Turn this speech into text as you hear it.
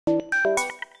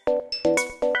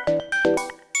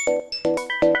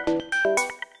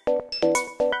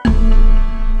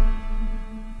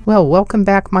Well, welcome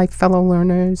back, my fellow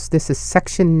learners. This is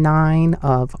section 9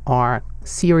 of our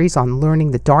series on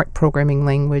learning the Dart programming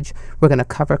language. We're going to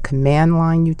cover command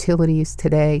line utilities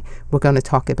today. We're going to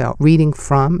talk about reading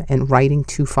from and writing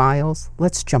to files.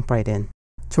 Let's jump right in.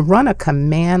 To run a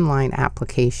command line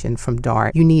application from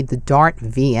Dart, you need the Dart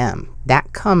VM.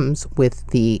 That comes with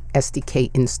the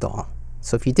SDK install.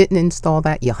 So if you didn't install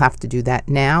that, you'll have to do that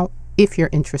now if you're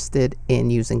interested in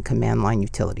using command line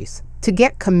utilities. To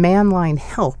get command line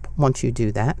help once you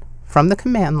do that, from the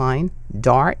command line,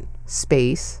 Dart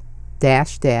space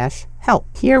 -- help.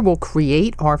 Here we'll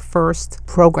create our first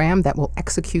program that will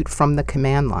execute from the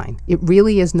command line. It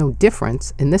really is no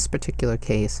difference in this particular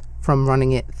case from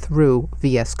running it through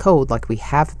VS Code like we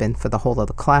have been for the whole of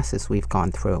the classes we've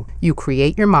gone through. You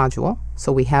create your module,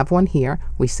 so we have one here.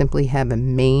 We simply have a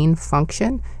main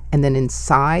function, and then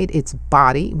inside its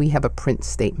body we have a print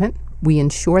statement. We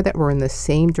ensure that we're in the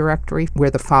same directory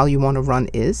where the file you want to run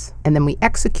is, and then we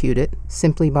execute it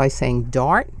simply by saying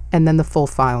Dart and then the full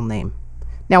file name.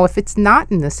 Now if it's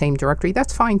not in the same directory,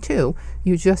 that's fine too.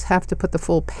 You just have to put the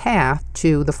full path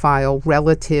to the file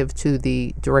relative to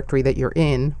the directory that you're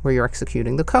in where you're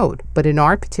executing the code. But in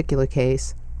our particular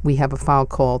case, we have a file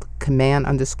called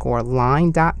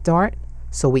command_line.dart,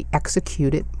 so we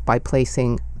execute it by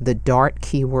placing the Dart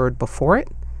keyword before it,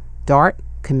 Dart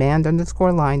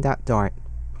command_line.dart.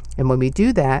 And when we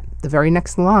do that, the very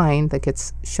next line that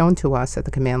gets shown to us at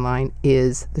the command line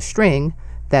is the string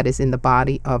that is in the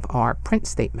body of our print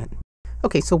statement.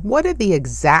 Okay, so what are the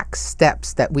exact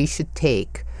steps that we should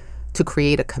take to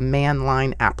create a command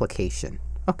line application?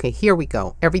 Okay, here we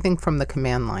go. Everything from the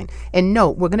command line. And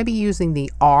note, we're going to be using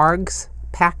the args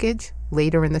package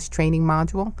later in this training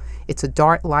module. It's a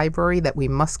Dart library that we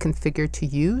must configure to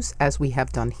use as we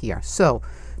have done here. So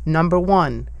number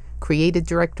 1, create a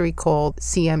directory called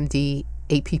cmd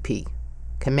app,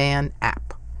 command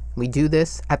app. We do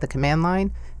this at the command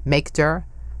line, make dir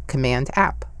command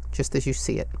app, just as you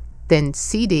see it. Then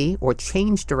cd, or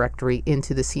change directory,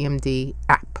 into the cmd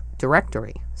app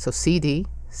directory. So cd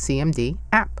cmd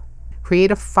app.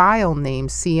 Create a file named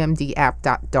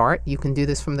cmdapp.dart. You can do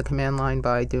this from the command line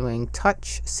by doing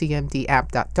touch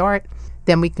cmdapp.dart.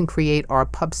 Then we can create our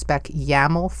pubspec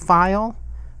YAML file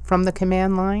from the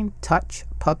command line, touch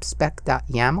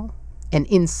pubspec.yaml. And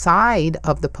inside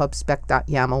of the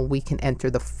pubspec.yaml, we can enter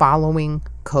the following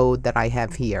code that I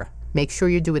have here. Make sure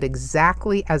you do it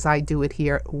exactly as I do it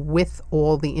here with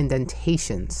all the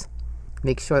indentations.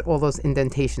 Make sure all those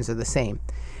indentations are the same.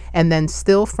 And then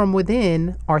still from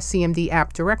within our cmd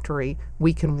app directory,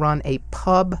 we can run a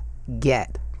pub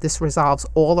get. This resolves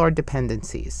all our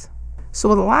dependencies. So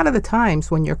a lot of the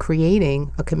times when you're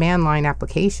creating a command line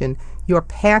application, you're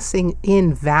passing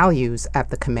in values at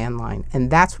the command line,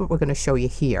 and that's what we're going to show you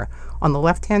here. On the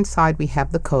left-hand side, we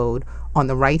have the code. On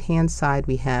the right-hand side,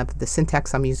 we have the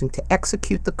syntax I'm using to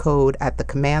execute the code at the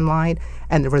command line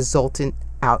and the resultant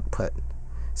output.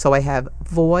 So I have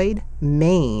void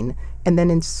main, and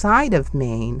then inside of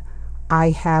main, I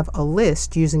have a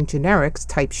list using generics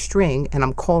type string, and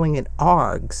I'm calling it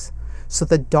args. So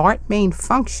the Dart main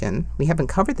function, we haven't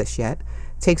covered this yet,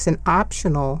 takes an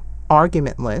optional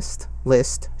argument list,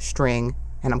 string,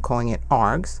 and I'm calling it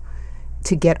args,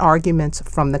 to get arguments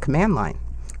from the command line.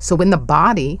 So in the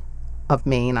body of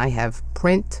main, I have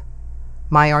print,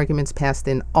 my arguments passed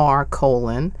in r:,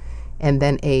 and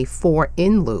then a for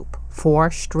in loop, for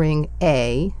string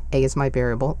a is my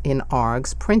variable, in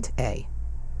args, print a.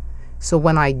 So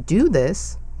when I do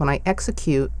this, when I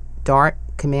execute Dart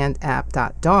command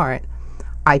app.dart,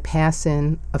 I pass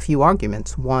in a few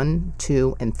arguments, 1,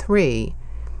 2, and 3,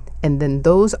 and then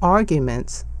those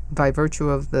arguments, by virtue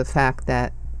of the fact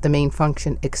that the main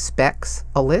function expects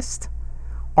a list,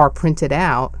 are printed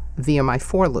out via my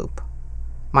for loop.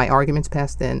 My arguments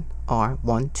passed in are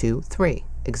 1, 2, 3,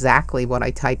 exactly what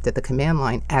I typed at the command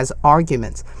line as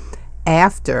arguments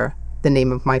after the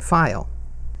name of my file.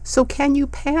 So can you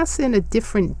pass in a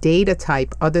different data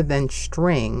type other than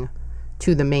string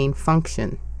to the main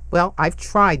function? Well, I've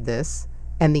tried this,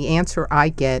 and the answer I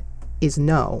get is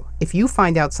no. If you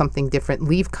find out something different,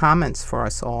 leave comments for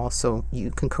us all so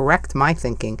you can correct my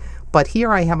thinking. But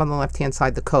here I have on the left-hand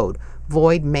side the code.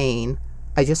 Void main,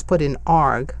 I just put in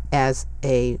arg as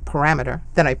a parameter.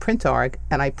 Then I print arg,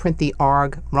 and I print the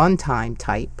arg runtime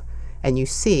type. And you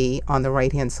see on the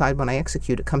right-hand side when I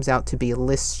execute, it comes out to be a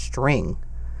list string.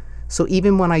 So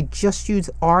even when I just use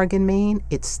arg in main,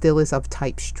 it still is of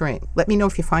type string. Let me know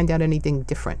if you find out anything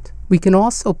different. We can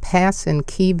also pass in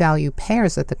key value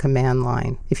pairs at the command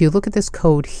line. If you look at this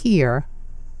code here,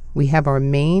 we have our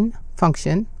main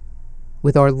function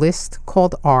with our list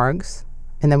called args,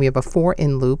 and then we have a for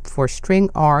in loop for string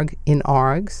arg in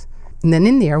args. And then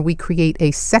in there, we create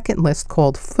a second list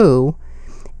called foo,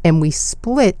 and we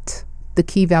split the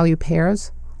key value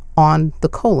pairs on the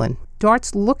colon.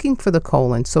 Dart's looking for the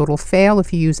colon, so it'll fail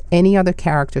if you use any other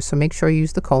character, so make sure you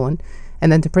use the colon.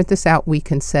 And then to print this out, we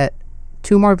can set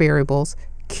two more variables,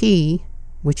 key,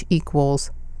 which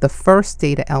equals the first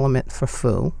data element for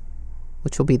foo,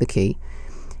 which will be the key,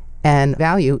 and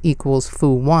value equals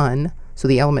foo1, so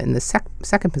the element in the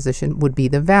second position would be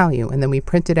the value. And then we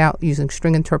print it out using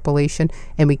string interpolation,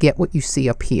 and we get what you see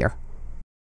up here.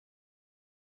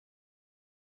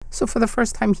 So for the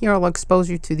first time here, I'll expose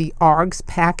you to the args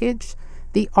package.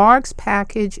 The args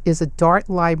package is a Dart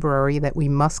library that we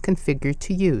must configure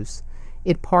to use.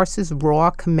 It parses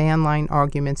raw command line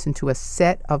arguments into a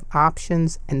set of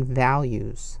options and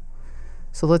values.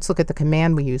 So let's look at the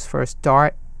command we use first,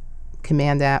 dart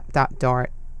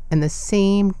command_app.dart, and the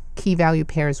same key value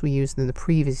pairs we used in the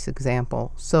previous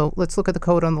example. So let's look at the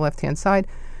code on the left hand side.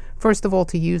 First of all,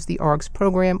 to use the args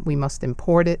program, we must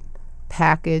import it,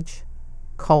 package,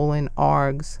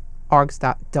 args,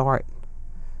 args.dart.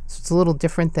 So it's a little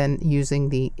different than using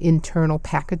the internal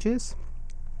packages,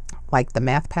 like the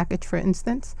math package, for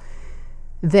instance.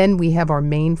 Then we have our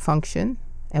main function,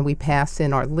 and we pass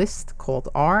in our list called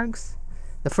args.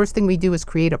 The first thing we do is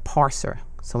create a parser,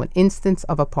 so an instance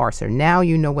of a parser. Now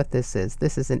you know what this is.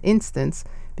 This is an instance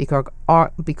because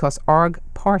arg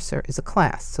parser is a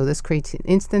class. So this creates an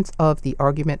instance of the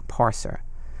argument parser.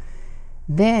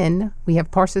 Then we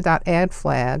have parser.add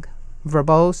flag,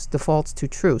 verbose defaults to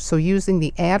true. So using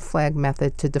the add flag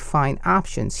method to define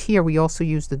options. Here we also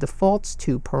use the defaults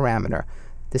to parameter.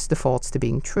 This defaults to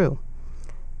being true.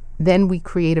 Then we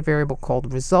create a variable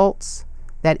called results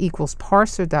that equals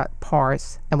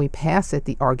parser.parse, and we pass it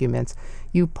the arguments.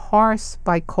 You parse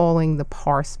by calling the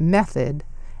parse method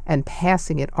and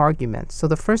passing it arguments. So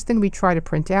the first thing we try to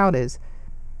print out is,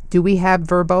 do we have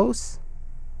verbose?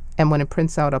 And when it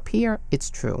prints out up here, it's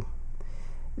true.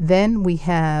 Then we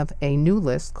have a new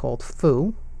list called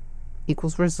foo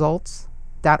equals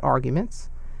results.arguments.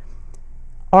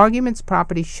 Arguments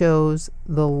property shows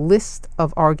the list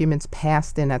of arguments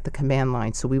passed in at the command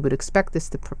line. So we would expect this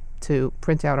to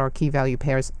print out our key value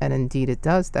pairs, and indeed it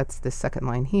does. That's the second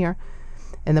line here.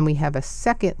 And then we have a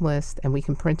second list, and we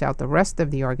can print out the rest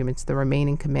of the arguments, the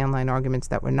remaining command line arguments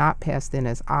that were not passed in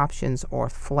as options or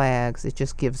flags. It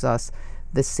just gives us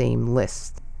the same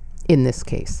list in this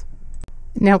case.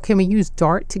 Now, can we use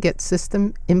Dart to get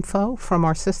system info from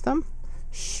our system?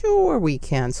 Sure we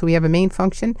can. So we have a main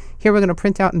function. Here we're going to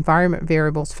print out environment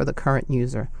variables for the current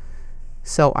user.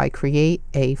 So I create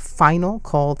a final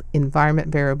called environment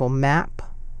variable map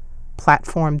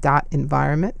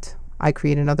platform.environment. I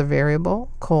create another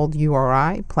variable called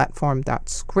URI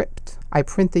platform.script. I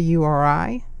print the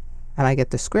URI and I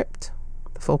get the script,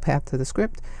 the full path to the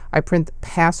script. I print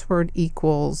password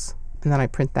equals, and then I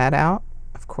print that out.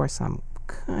 Of course, I'm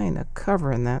kind of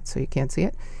covering that so you can't see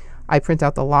it. I print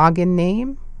out the login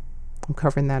name. I'm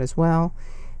covering that as well.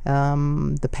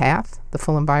 The path, the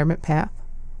full environment path,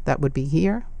 that would be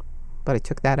here, but I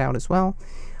took that out as well.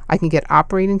 I can get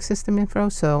operating system info,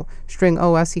 so string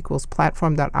OS equals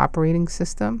platform.operating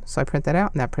system. So I print that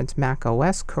out, and that prints Mac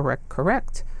OS,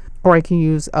 correct. Or I can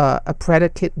use a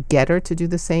predicate getter to do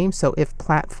the same. So if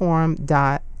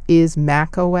platform.is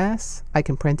Mac OS, I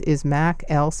can print is Mac,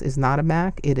 else is not a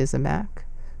Mac, it is a Mac.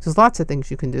 So there's lots of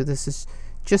things you can do. This is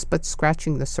just but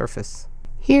scratching the surface.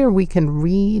 Here we can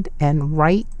read and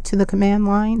write to the command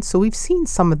line. So we've seen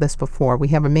some of this before. We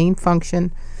have a main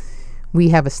function. We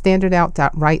have a standard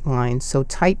out.write line. So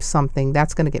type something,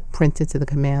 that's going to get printed to the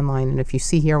command line. And if you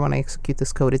see here when I execute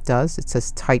this code, it does. It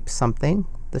says type something,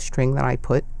 the string that I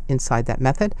put inside that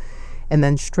method. And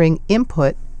then string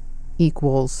input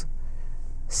equals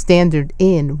standard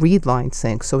in read line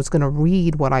sync. So it's going to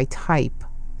read what I type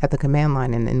at the command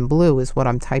line, and in blue is what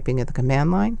I'm typing at the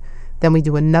command line. Then we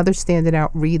do another standard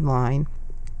out read line,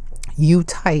 you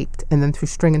typed, and then through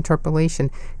string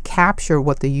interpolation capture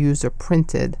what the user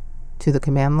printed to the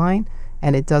command line,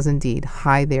 and it does indeed.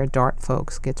 Hi there, Dart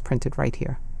folks, gets printed right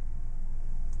here.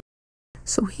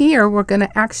 So here we're going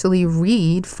to actually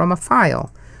read from a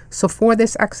file. So for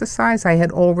this exercise, I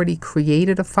had already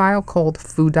created a file called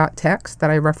foo.txt that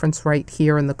I reference right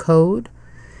here in the code.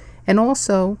 And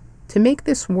also, to make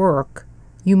this work,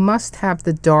 you must have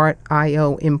the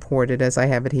Dart.io imported, as I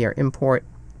have it here, import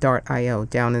Dart.io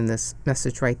down in this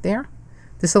message right there.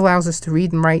 This allows us to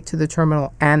read and write to the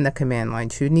terminal and the command line.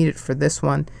 So you need it for this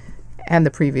one and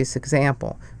the previous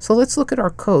example. So let's look at our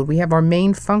code. We have our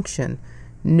main function,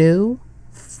 new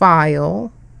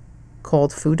file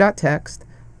called foo.txt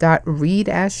dot read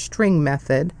as string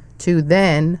method to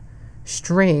then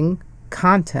string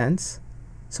contents.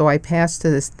 So I pass to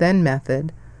this then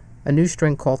method a new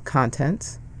string called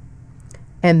contents,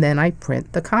 and then I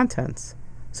print the contents.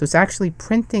 So it's actually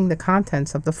printing the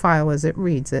contents of the file as it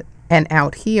reads it. And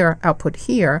out here, output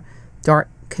here, Dart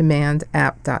command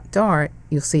app.dart,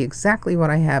 you'll see exactly what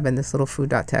I have in this little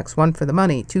foo.txt. 1 for the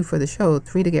money, 2 for the show,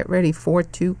 3 to get ready, 4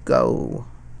 to go.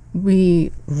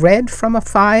 We read from a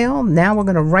file. Now we're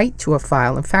going to write to a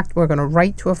file. In fact, we're going to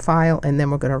write to a file and then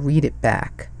we're going to read it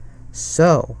back.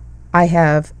 So I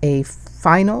have a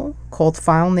final called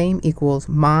file name equals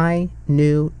my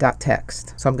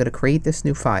new.txt. So I'm going to create this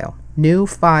new file. New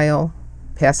file,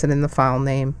 pass it in the file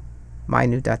name, my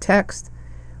new.txt.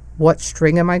 What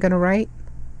string am I going to write?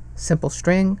 Simple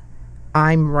string.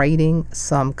 I'm writing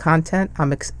some content.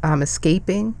 I'm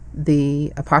escaping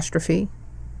the apostrophe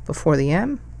before the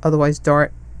M. Otherwise,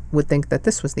 Dart would think that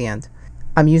this was the end.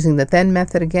 I'm using the then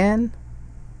method again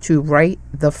to write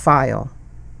the file.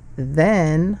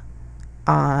 Then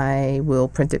I will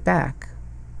print it back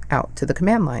out to the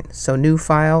command line. So new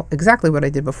file, exactly what I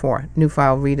did before. New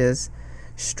file read as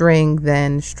string,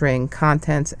 then string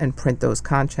contents, and print those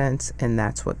contents, and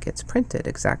that's what gets printed,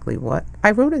 exactly what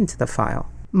I wrote into the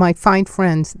file. My fine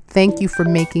friends, thank you for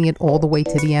making it all the way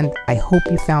to the end. I hope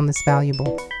you found this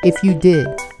valuable. If you did,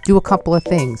 do a couple of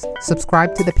things.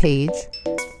 Subscribe to the page,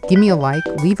 give me a like,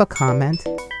 leave a comment,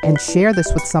 and share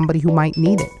this with somebody who might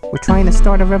need it. We're trying to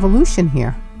start a revolution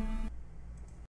here.